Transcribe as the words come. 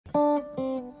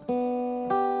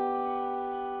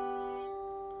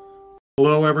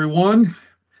Hello, everyone.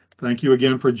 Thank you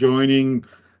again for joining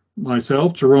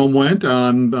myself, Jerome Wendt,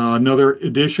 on another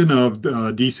edition of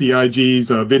DCIG's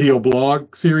video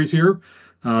blog series here.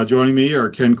 Joining me are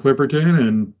Ken Clipperton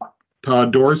and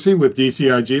Todd Dorsey with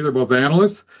DCIG. They're both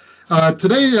analysts.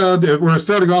 Today, we're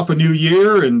starting off a new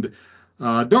year, and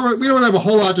we don't have a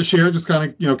whole lot to share. Just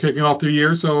kind of kicking off the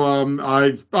year. So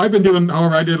I've been doing,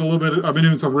 however, I've been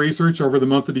doing some research over the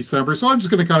month of December. So I'm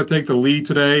just going to kind of take the lead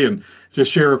today and just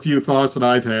share a few thoughts that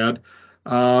I've had.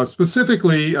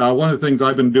 Specifically, one of the things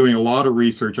I've been doing a lot of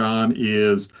research on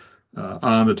is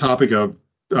on the topic of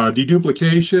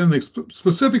deduplication,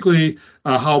 specifically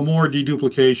how more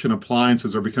deduplication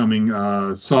appliances are becoming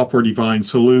software-defined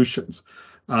solutions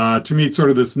to meet sort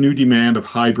of this new demand of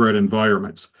hybrid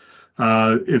environments.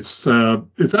 It's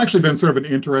actually been sort of an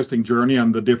interesting journey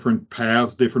on the different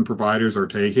paths different providers are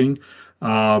taking.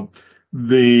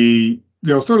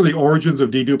 Sort of the origins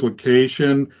of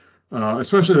deduplication,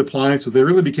 especially the appliances, they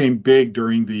really became big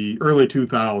during the early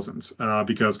 2000s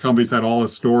because companies had all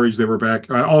this storage,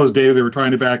 all this data they were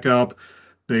trying to back up,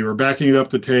 they were backing it up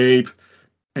to tape,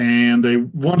 and they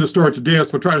wanted to store it to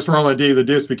disk, but trying to store all that data to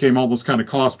disk became almost kind of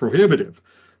cost prohibitive.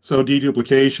 So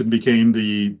deduplication became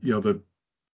the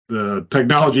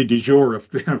technology du jour,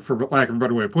 for lack of a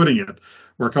better way of putting it,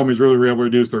 where companies really were able to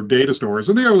reduce their data stores,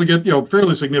 and they were able to get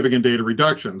fairly significant data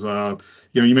reductions.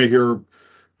 You may hear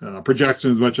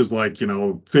projections as much as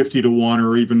 50 to 1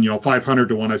 or even 500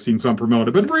 to 1. I've seen some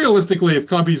promoted, but realistically, if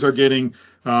companies are getting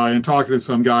and talking to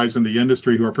some guys in the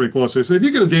industry who are pretty close, they say if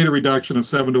you get a data reduction of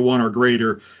 7 to 1 or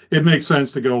greater, it makes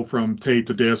sense to go from tape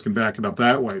to disk and back it up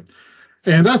that way.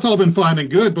 And that's all been fine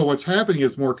and good, but what's happening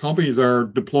is more companies are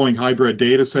deploying hybrid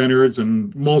data centers,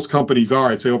 and most companies are.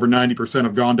 I'd say over 90%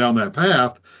 have gone down that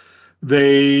path.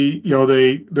 They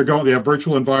have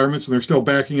virtual environments and they're still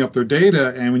backing up their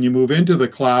data. And when you move into the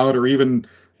cloud or even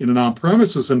in an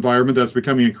on-premises environment that's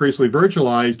becoming increasingly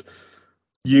virtualized,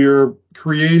 you're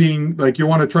creating, you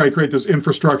want to try to create this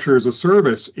infrastructure as a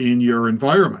service in your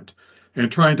environment,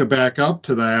 and trying to back up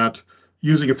to that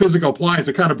using a physical appliance,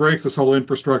 it kind of breaks this whole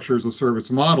infrastructure as a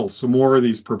service model. So more of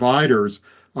these providers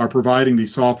are providing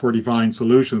these software-defined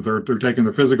solutions. They're taking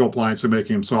the physical appliance and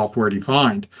making them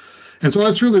software-defined. And so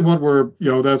that's really what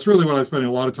that's really what I spend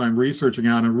a lot of time researching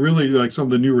on, and really some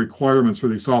of the new requirements for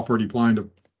these software-defined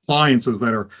appliances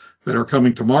that are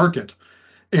coming to market.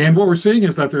 And what we're seeing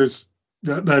is that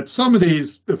that some of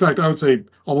these, in fact, I would say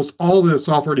almost all the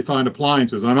software-defined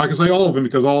appliances, and I'm not going to say all of them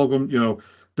because all of them,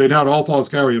 they not all fall as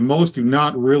category, and most do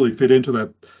not really fit into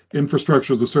that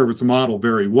infrastructure as a service model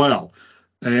very well.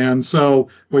 And so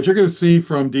what you're going to see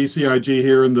from DCIG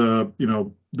here in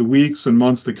the weeks and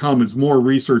months to come is more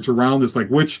research around this, like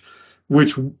which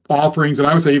offerings, and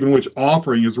I would say even which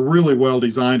offering is really well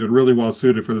designed and really well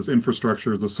suited for this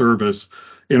infrastructure as a service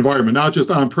environment, not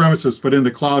just on premises, but in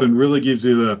the cloud, and really gives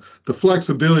you the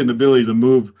flexibility and ability to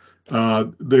move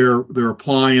their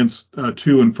appliance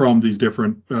to and from these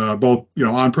different, both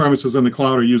on premises and the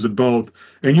cloud, or use it both,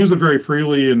 and use it very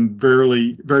freely and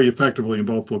very, very effectively in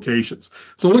both locations.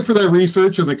 So look for that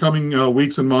research in the coming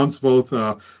weeks and months. Both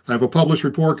I have a published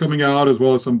report coming out, as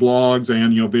well as some blogs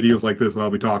and videos like this that I'll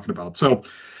be talking about. So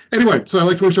anyway, so I'd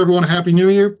like to wish everyone a happy New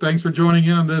Year. Thanks for joining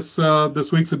in on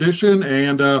this week's edition,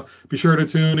 and be sure to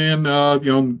tune in.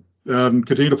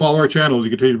 Continue to follow our channels.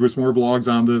 You continue to post more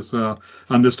blogs on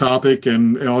this topic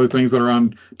and other things that are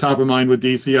on top of mind with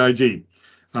DCIG.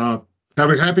 Have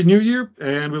a happy New Year,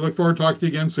 and we look forward to talking to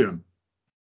you again soon.